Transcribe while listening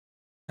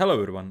Hello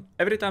everyone,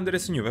 every time there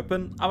is a new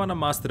weapon, I wanna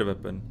master the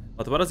weapon.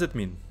 But what does it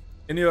mean?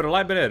 In your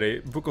library,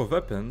 book of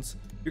weapons,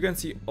 you can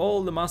see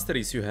all the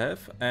masteries you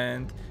have,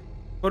 and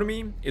for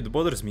me, it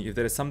bothers me if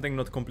there is something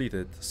not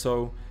completed.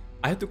 So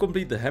I had to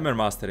complete the hammer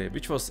mastery,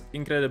 which was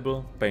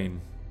incredible pain.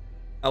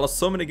 I lost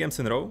so many games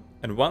in a row,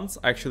 and once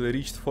I actually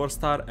reached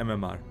 4-star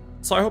MMR.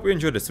 So I hope you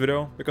enjoyed this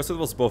video, because it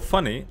was both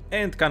funny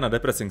and kinda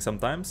depressing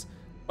sometimes.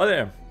 But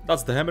yeah,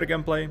 that's the hammer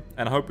gameplay,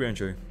 and I hope you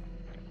enjoy.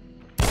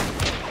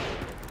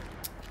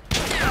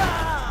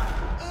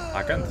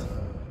 I can't.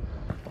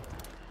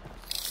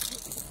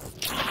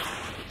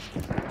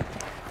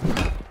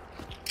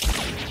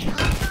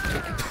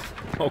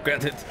 Okay, I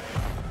did.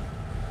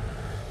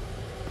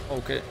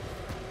 Okay.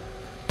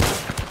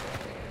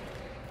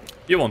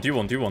 You won't. You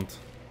won't,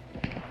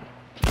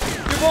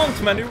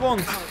 man, you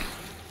won't.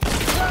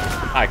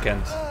 I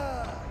can't.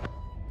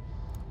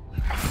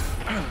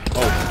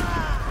 Oh.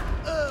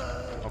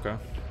 Okay.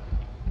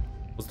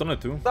 Was done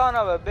it too. Son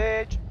of a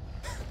bitch.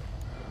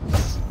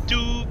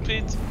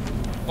 Stupid.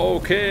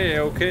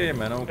 Okay,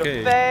 man, okay.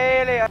 You're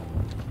failure.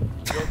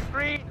 You're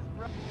free.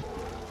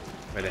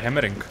 Bij de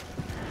hammering.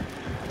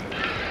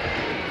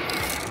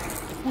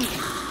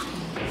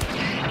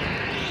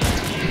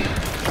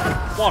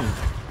 One.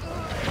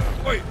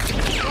 Oi.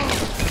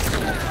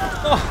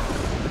 Oh.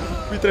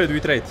 We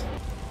trade.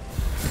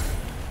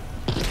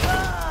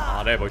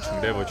 А, дай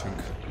бочинг.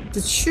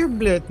 Ты че,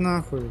 блять,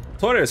 нахуй?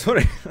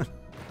 Sorry.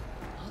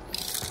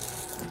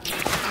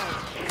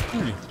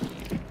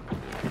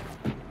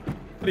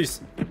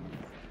 Please.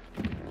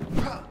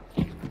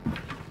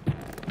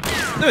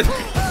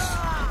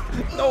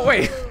 No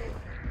way.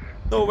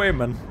 No way,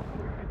 man.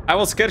 I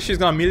was scared she's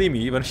gonna melee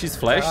me when she's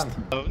flashed.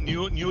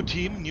 New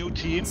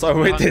team. So I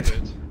waited.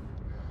 100.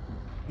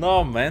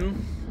 No,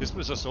 man. This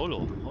was a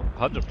solo.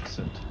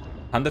 100%.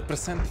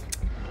 100%.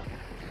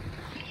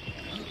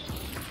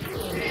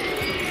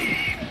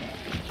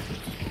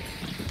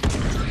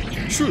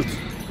 Shoot.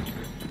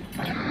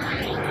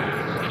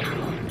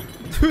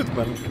 Dude,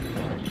 man.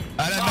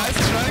 Alter, nice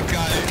try,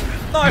 guy.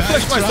 No, I nice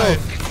flashed try.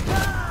 myself.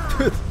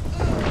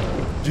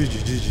 Dude.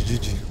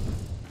 GG.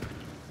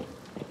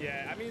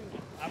 Yeah, I mean,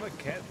 I'm a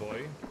cat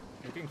boy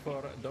looking for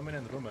a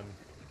dominant woman.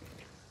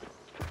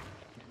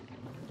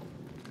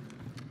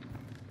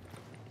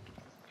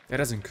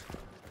 Erasing.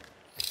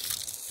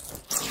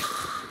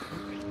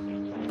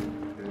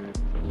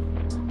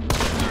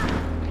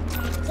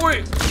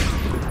 Oi!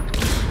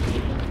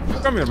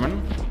 Come here,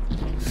 man.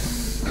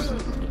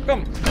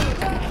 Come.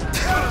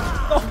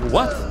 Oh,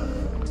 what?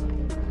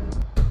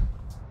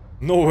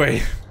 No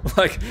way.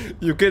 Like,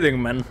 you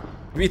kidding, man?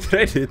 We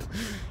traded.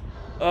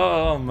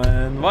 Oh,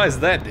 man. Why is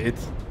that it?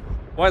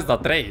 Why is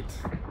that trade?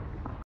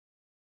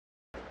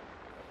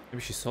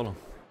 Maybe she's solo.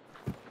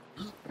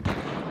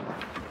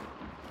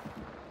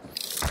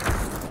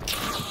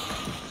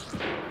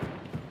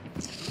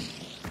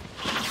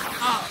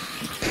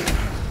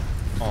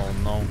 Oh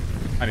no.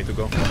 I need to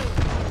go.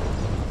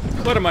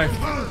 Where am I?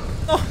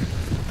 Oh!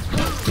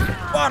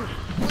 One!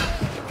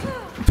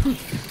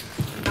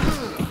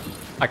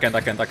 I can't.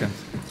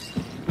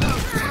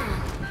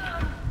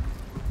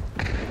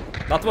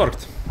 That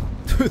worked.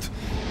 Dude,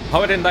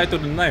 how I didn't die to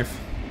the knife?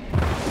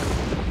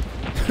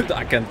 Dude,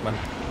 I can't, man.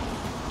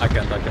 I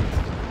can't.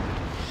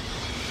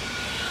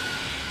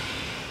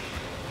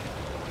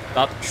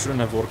 That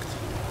shouldn't have worked.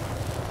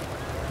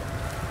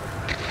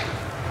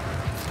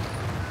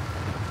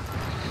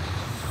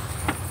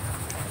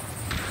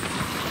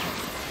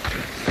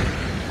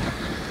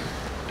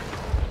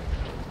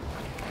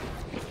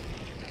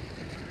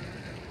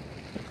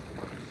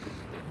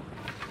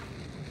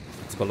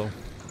 It's below.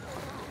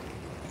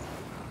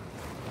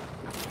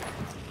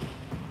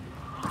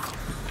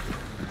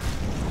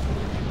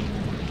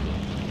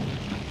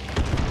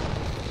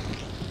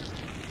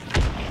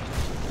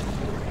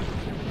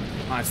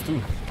 Nice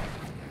too.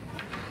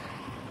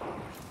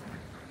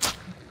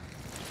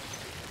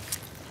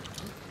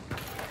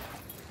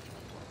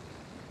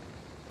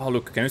 Oh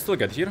look, can you still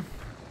get here?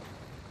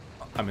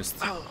 I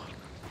missed.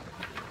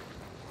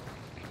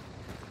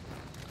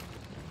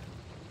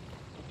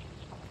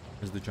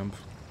 Here's the jump.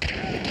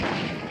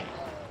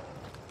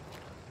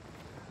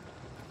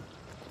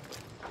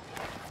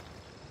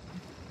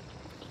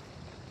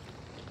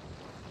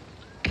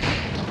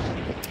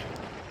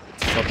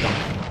 Shotgun.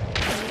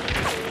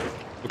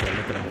 Look at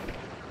him.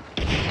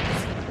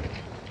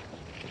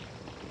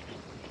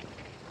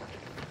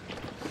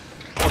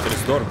 Oh, there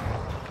is door.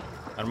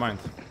 Never mind.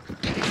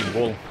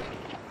 Wall.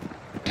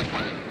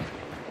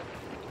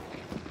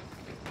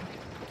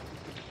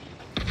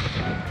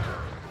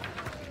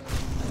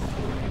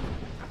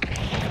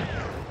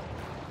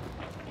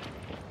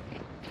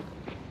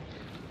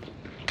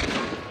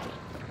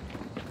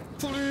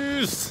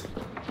 Please.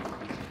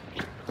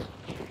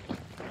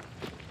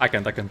 I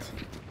can't. You're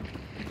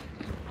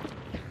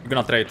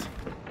gonna trade.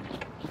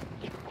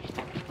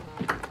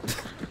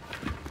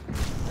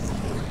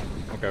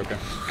 Okay.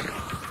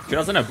 She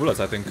doesn't have bullets,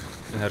 I think,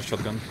 in her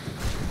shotgun.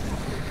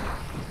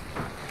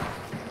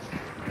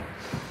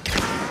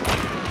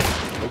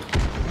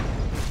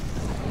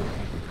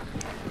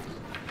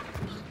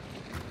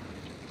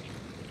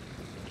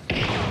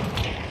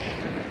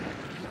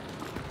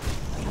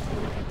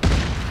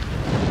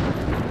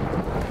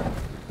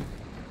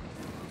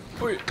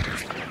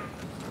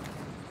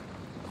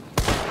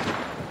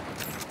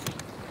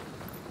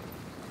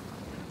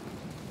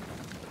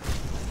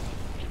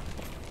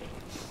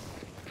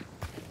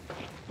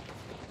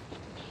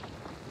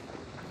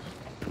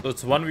 So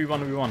it's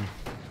 1v1v1.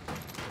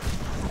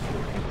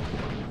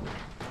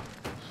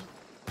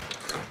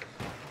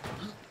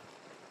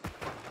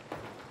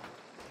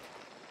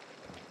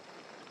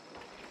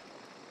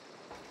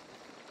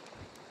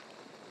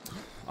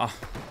 Ah,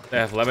 they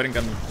have levering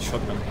gun,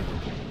 shotgun.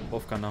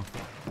 Both gun now.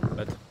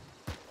 Bad.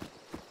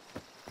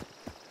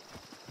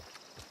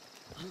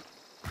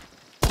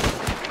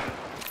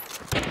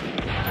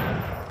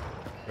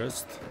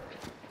 Rest.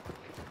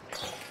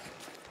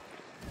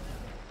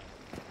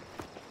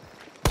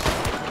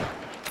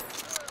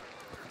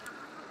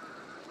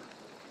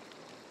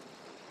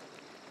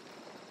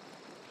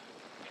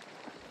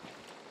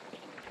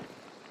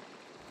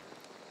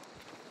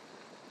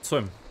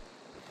 Swim.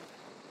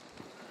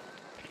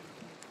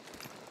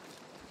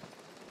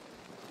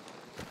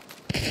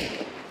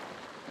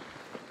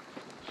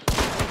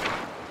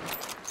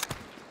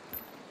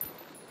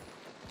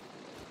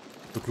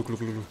 Look.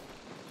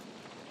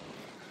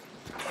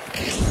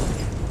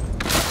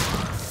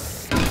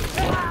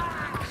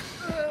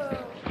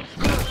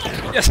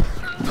 Yes!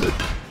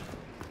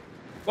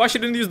 Why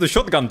shouldn't use the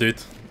shotgun,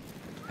 dude?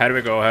 Here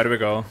we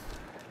go.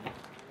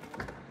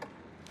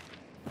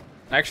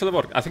 Actually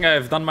worked. I think I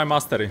have done my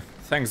mastery.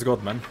 Thanks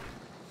God, man.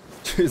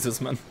 Jesus,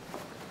 man.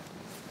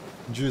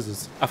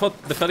 Jesus. I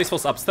thought the Felice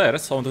was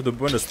upstairs, so I wanted to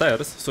burn the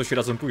stairs so she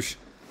doesn't push.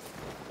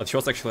 But she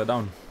was actually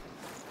down.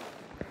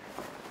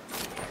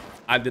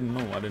 I didn't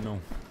know.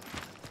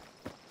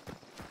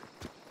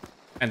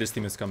 And this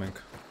team is coming.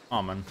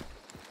 Oh man.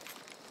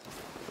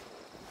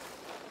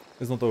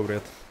 It's not over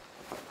yet.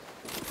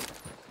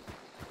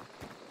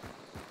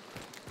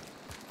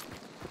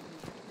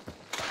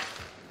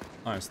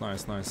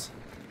 Nice.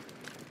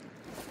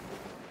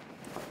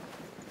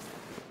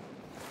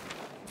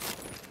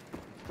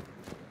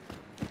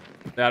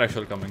 They are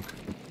actually coming.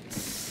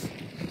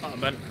 Oh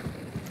man.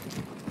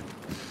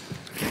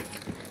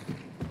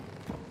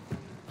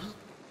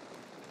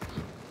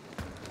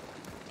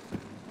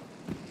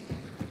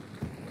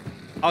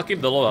 I'll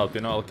keep the loadout,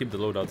 you know, I'll keep the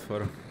loadout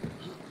for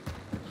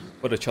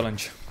the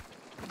challenge.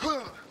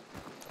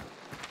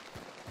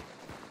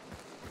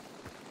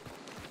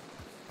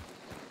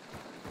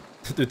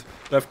 Dude, do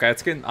I have kite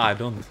skin? I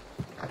don't.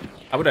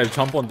 I would have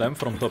jumped on them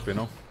from top, you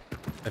know.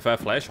 If I have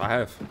flash, I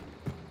have.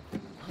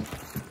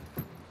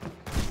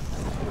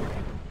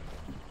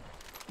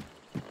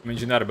 I mean,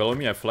 engineer below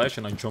me, I flash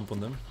and I jump on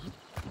them.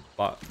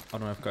 But I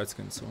don't have kite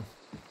skin, so...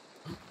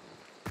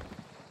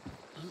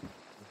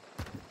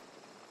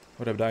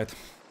 would have died.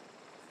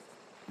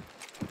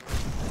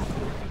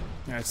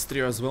 Yeah, it's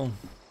trio as well.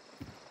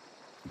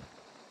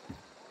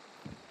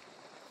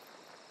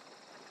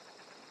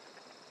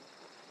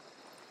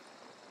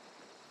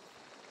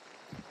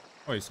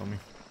 Oh, he saw me.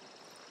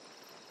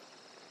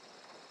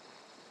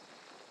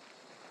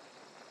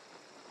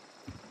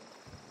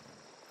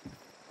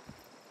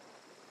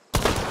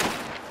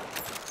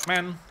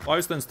 Man, why are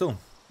you standing still?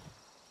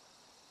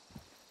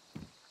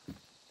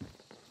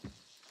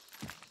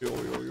 Yo.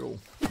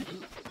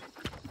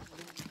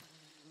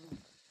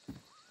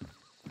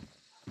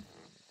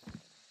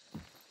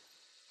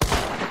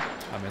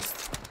 I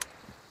missed.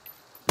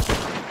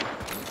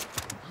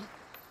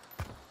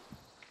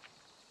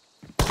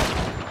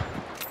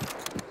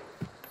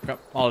 Okay,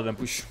 all of them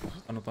push.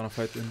 I don't wanna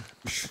fight in.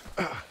 Push.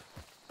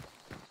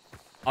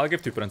 I'll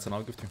give to you, Princeton,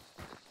 I'll give to you.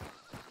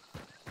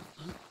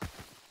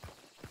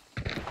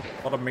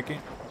 What up, Mickey?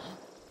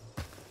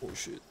 Oh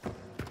shit.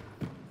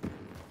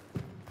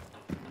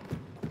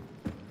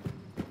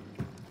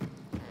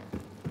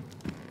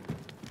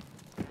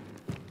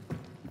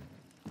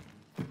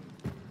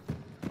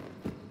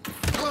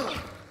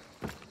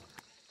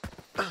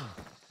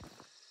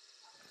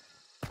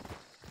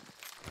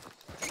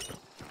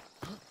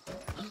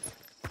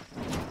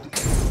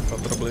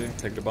 Probably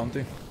take the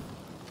bounty.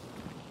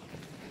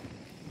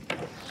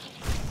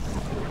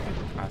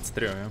 Ah, it's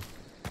trio, yeah.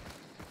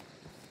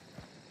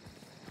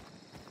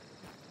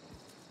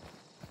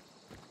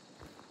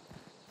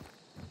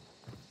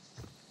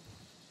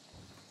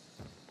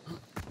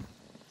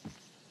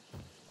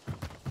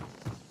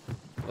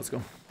 Let's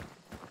go.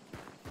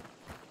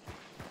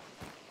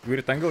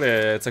 Weird angle,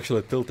 yeah, it's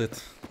actually tilted.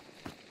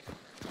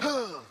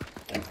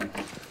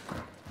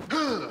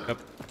 Yep.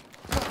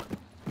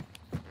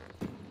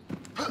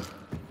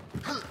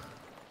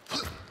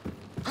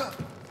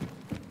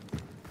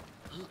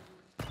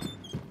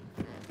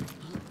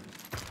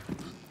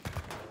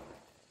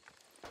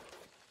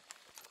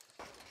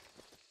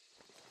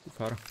 Too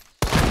far.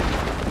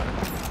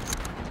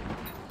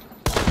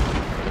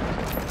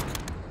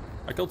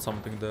 I killed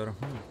something there.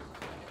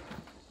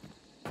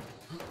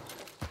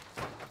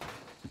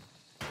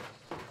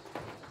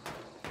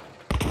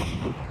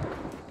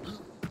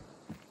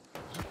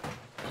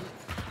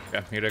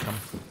 Yeah, here they come.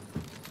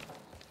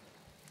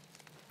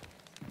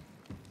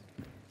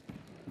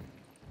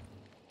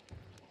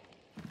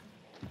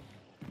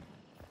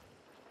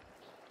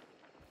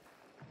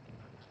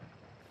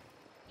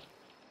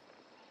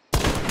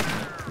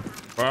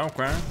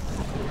 Okay.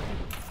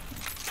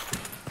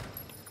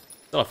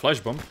 Still a flash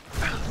bomb.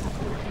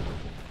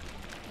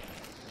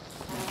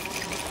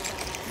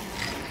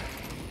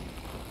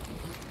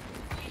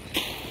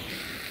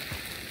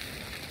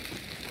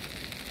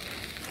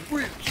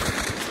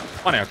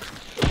 Maniac.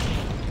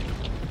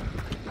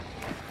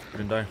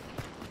 Didn't die.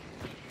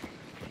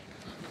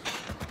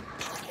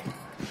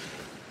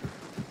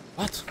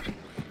 What?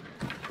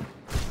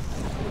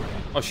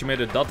 Oh, she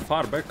made it that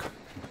far back.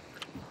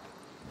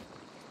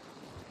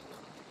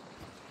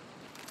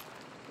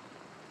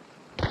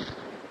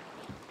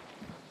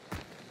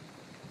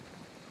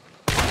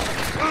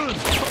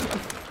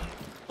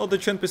 Oh, the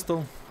chain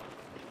pistol.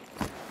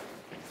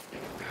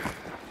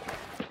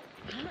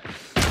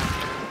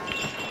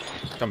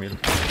 Come here.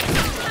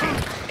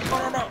 No,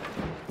 no, no.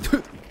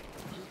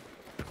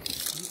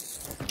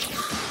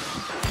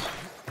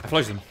 I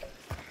flashed him.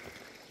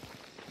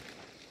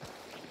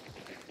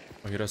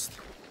 Oh, he rest.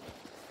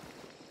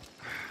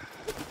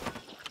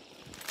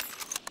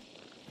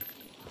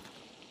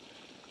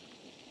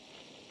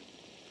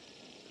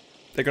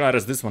 They're gonna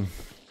rest this one.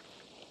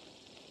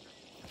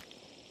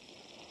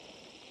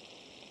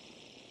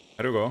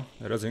 There we go,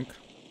 resing.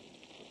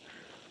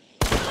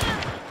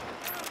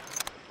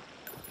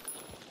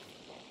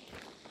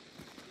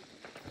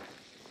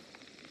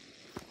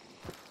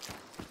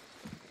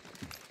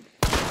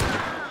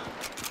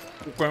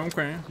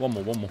 Okay. One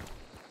more.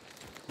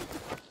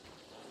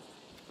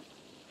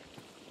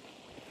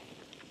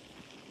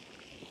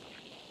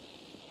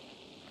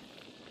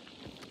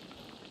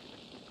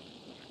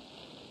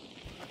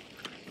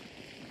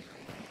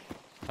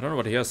 I don't know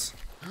what he has.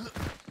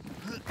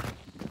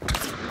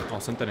 Oh,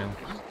 Sentinel.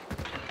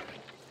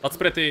 That's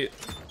pretty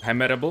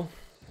hammerable.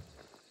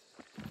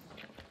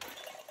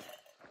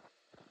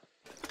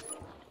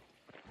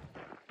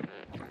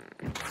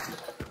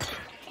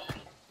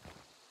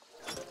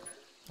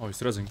 Oh, he's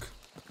resing.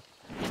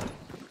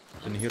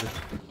 Didn't hear it.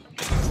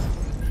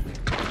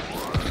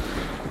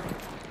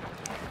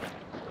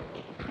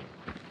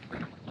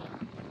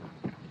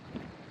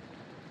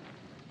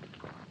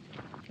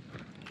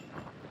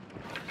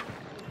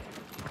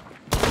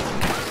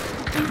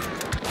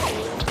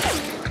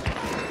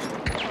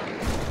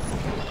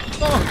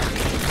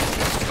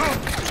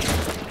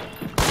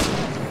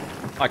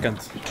 I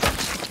can't.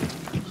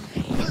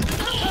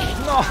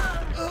 No!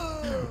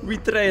 We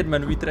trade,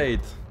 man, we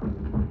trade.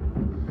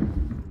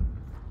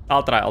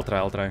 I'll try.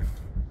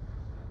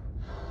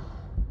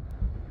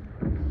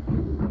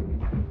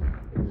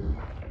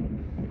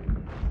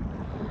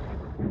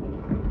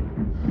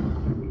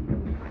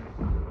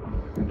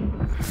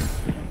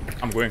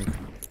 I'm going.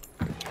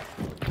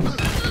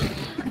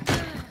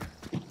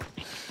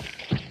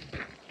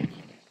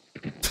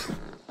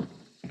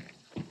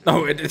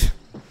 No, it did.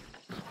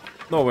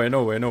 No way.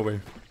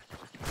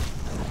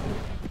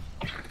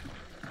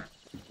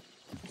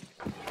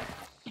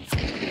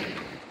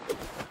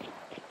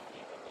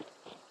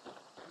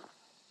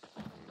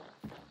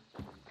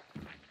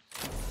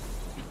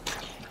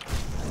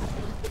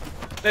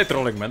 They're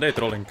trolling, man, they're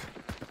trolling.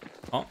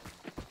 Oh.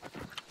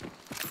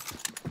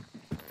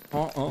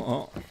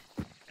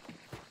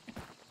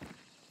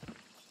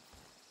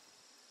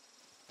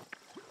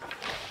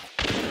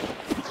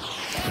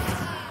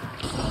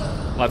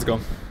 Let's go,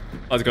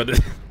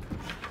 dude.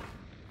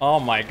 Oh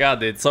my god,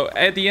 dude. So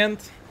at the end,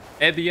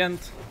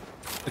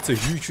 it's a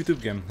huge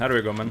YouTube game. There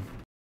we go, man.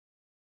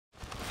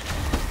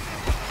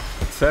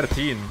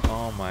 13.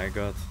 Oh my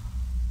god.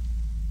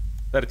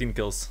 13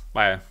 kills.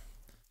 Bye.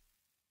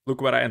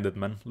 Look where I ended,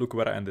 man. Look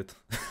where I ended.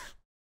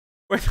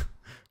 Wait,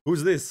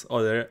 who's this?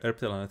 Oh, they're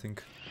Reptilian, I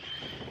think.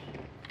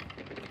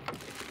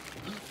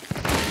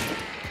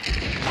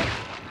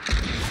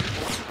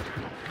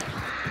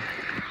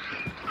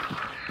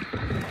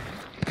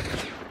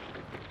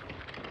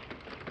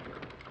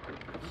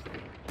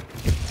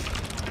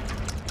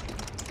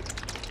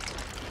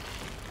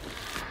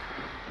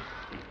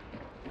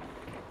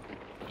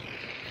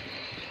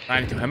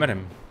 Trying to hammer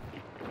him.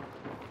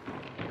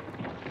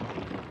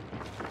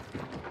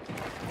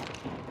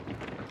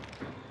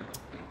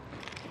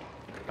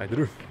 I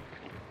drew.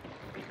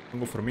 Don't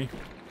go for me.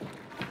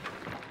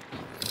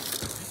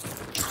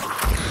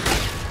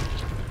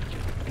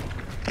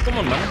 Come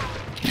on, man.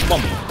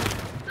 Bomb.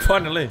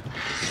 Finally.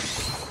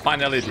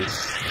 Finally did.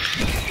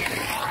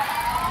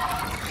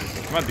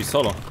 He might be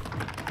solo.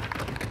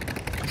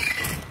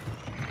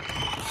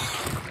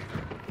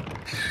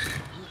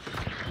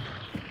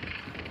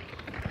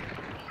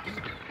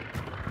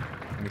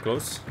 Can be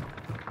close.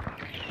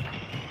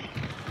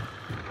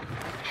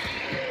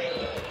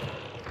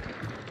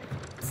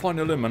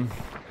 Finally, man.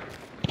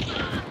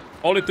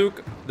 All it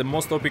took, the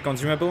most OP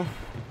consumable.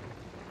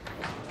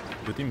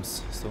 Good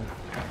teams, still.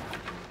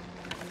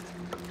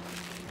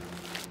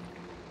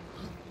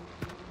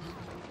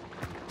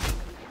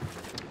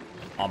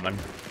 Oh, man.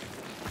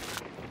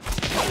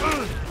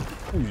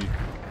 Ooh.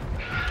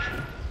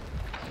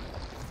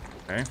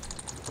 Okay.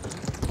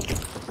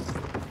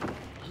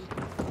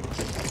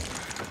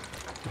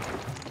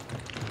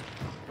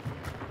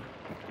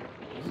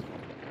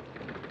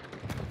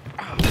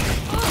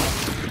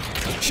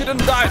 She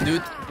didn't die,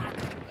 dude.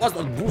 What's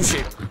that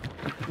bullshit?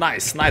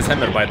 Nice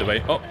hammer, by the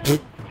way. Oh,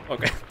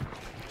 okay.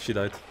 She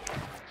died.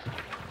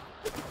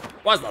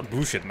 What's that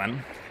bullshit,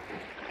 man?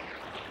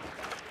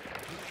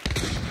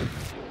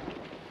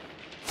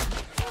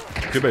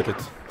 You bait it.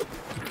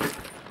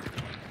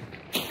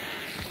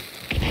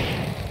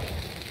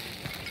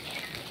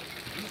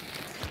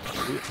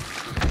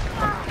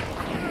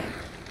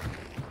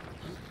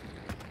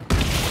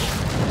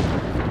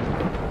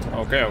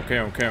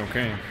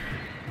 Okay.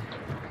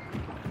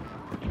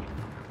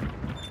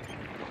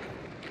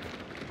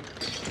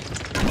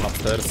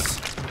 Upstairs.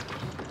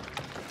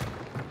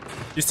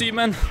 You see,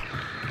 man?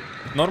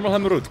 Normal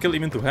hammer would kill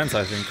even two hands,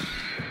 I think.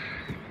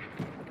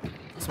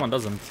 This one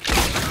doesn't.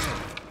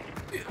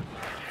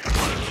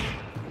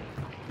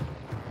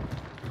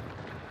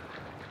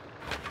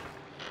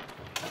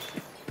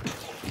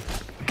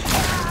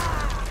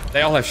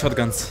 They all have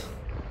shotguns.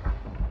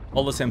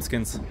 All the same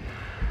skins.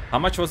 How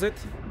much was it?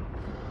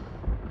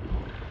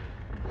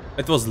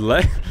 It was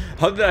leg.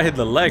 How did I hit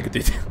the leg,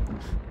 dude?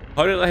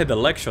 How did I hit the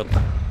leg shot?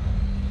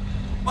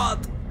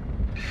 What?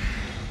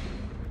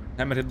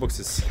 Hammer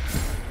hitboxes.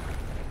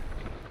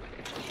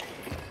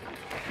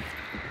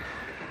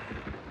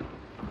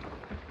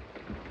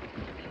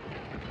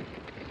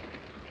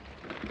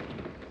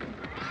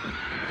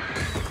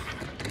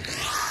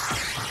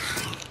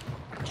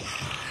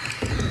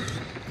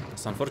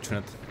 It's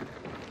unfortunate.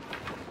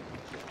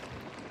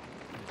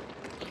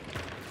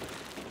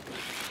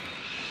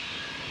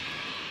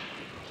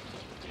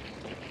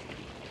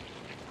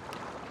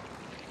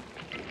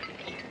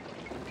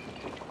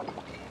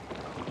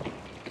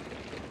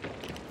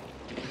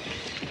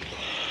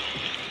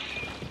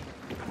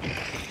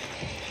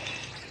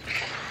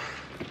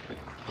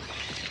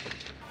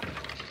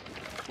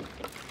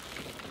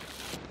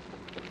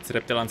 It's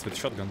reptilians with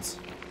shotguns.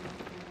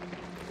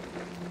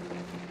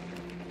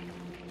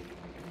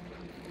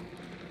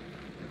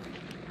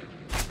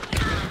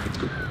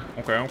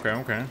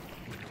 Okay.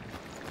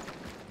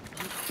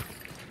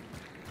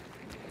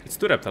 It's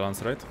two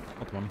reptilians, right?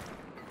 Not one.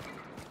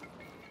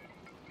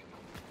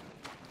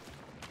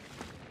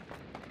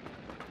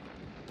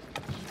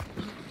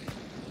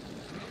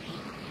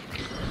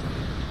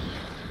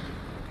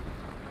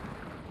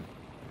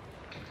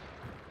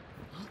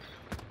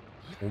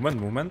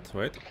 Movement,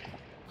 wait.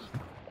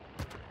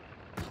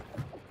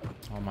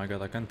 Oh my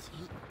god, I can't.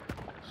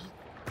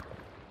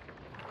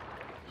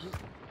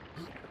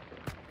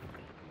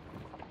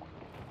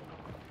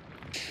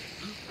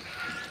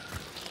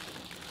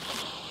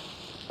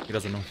 He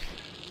doesn't know.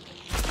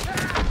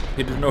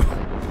 He didn't know.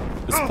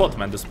 The spot,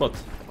 man, the spot.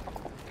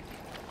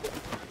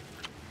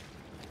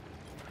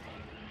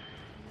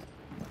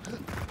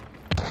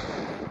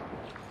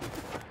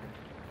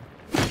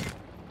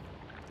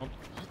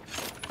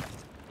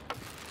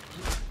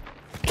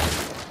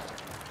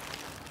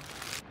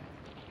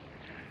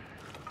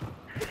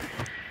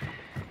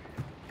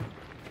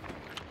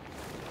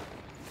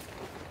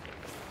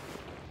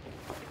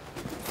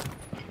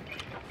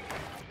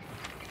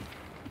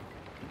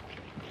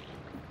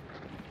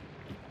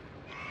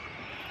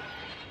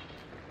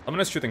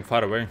 Someone is shooting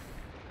far away.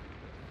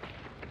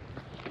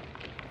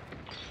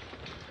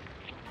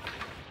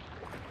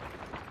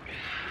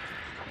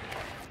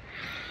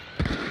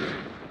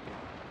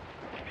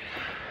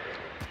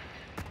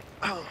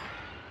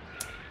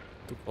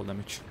 Took all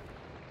damage.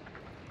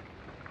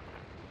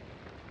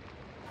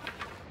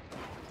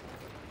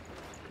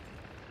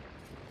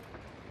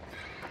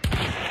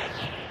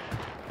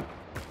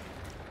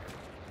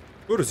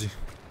 Where is he?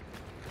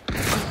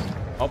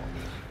 Up.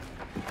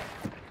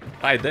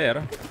 Right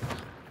there.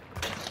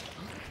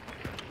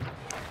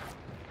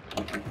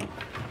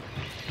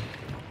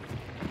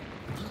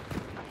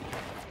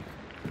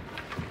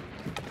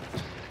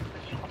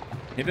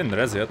 He didn't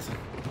res yet.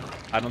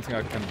 I don't think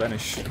I can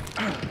banish.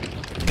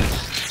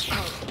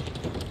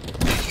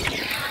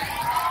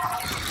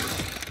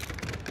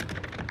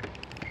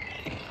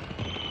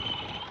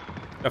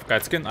 Have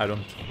kite skin? I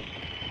don't.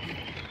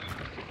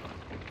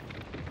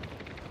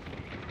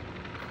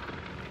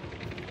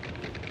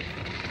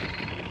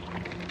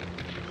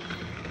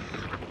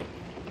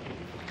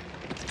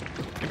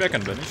 Maybe I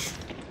can banish.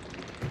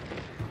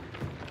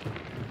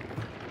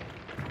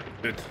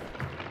 Dude.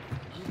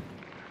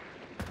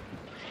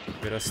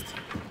 Rest.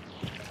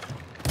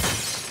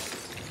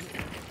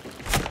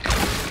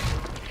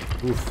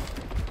 Oof.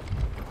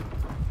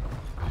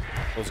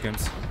 Those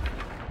games.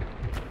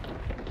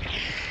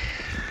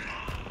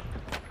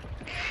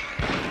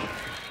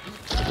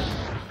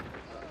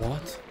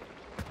 What?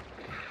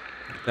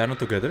 They're not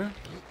together?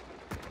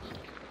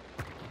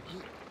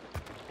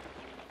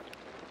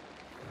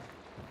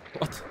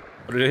 What?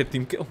 Or did they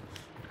team kill?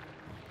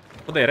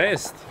 Oh, they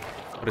raced.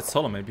 Or it's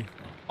solo maybe.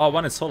 Oh,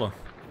 one is solo.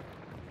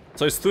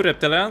 So it's two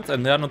reptilians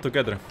and they are not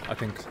together, I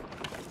think.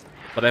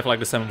 But they have like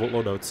the same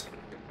loadouts.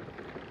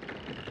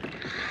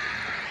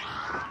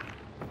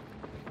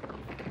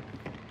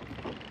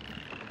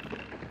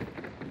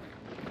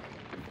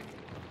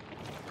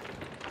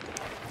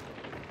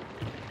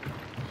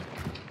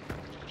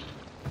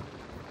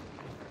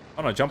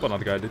 Oh no, jump on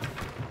that guy, dude.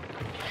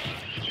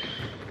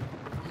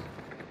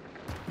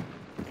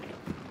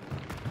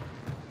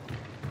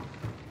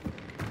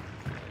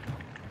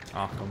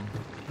 Ah, come on.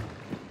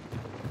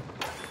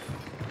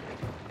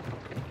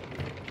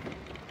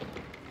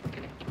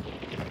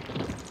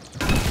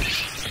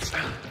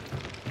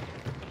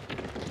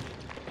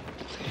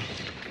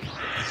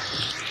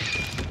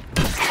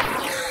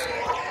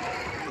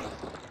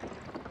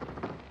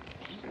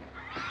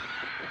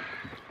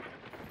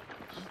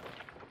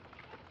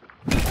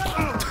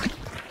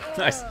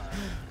 Nice.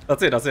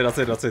 That's it. Okay,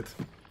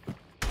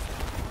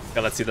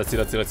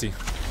 let's see.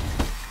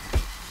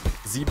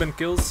 7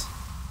 kills.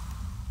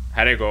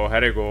 Here you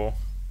go.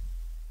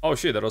 Oh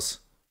shit, that was...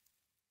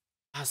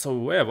 Ah,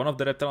 so yeah, one of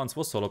the Reptilians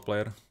was solo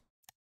player.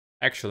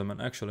 Actually,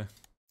 man, actually.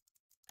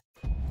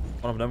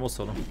 One of them was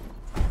solo.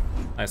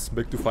 Nice,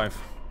 back to 5.